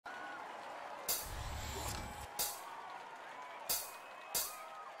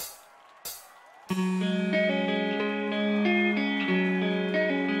I'm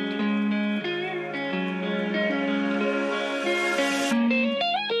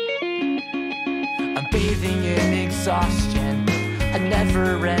bathing in exhaustion, a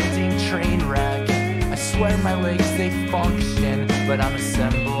never-ending train wreck. I swear my legs, they function, but I'm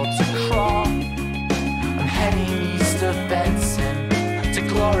assembled to crawl. I'm heading east of Benson to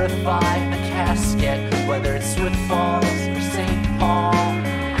glorify a casket, whether it's Swift Falls or St. Paul.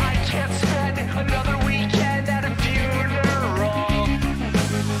 I can't spend another weekend at a funeral.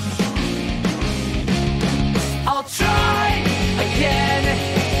 I'll try again.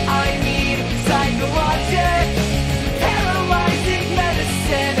 I need psychologic, paralyzing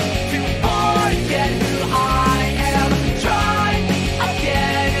medicine to forget who I am. Try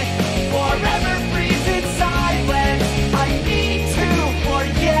again, forever freeze in silence. I need to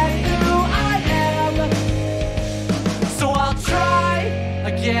forget who I am. So I'll try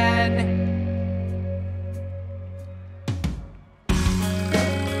again.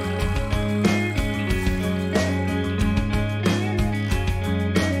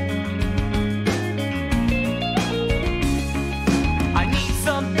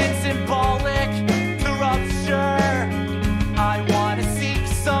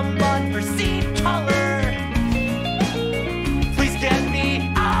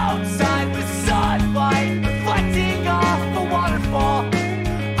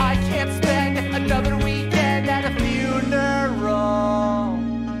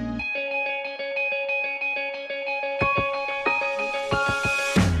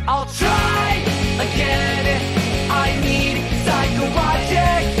 I'll try again. I need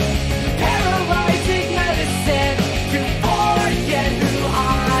psychologic, paralyzing medicine to forget who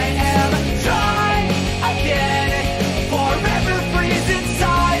I am. Try again, forever freeze in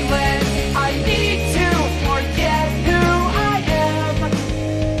silence. I need to forget who I am.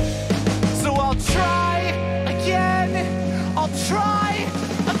 So I'll try again. I'll try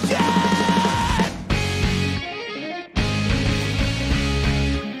again.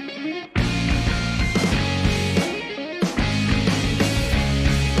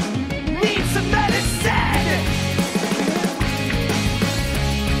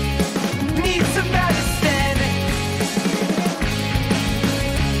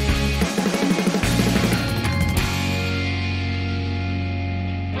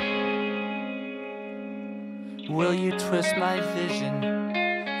 Will you twist my vision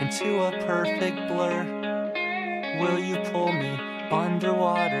into a perfect blur? Will you pull me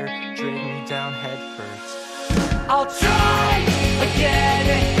underwater, drag me down head first? I'll try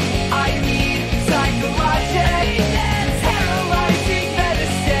again.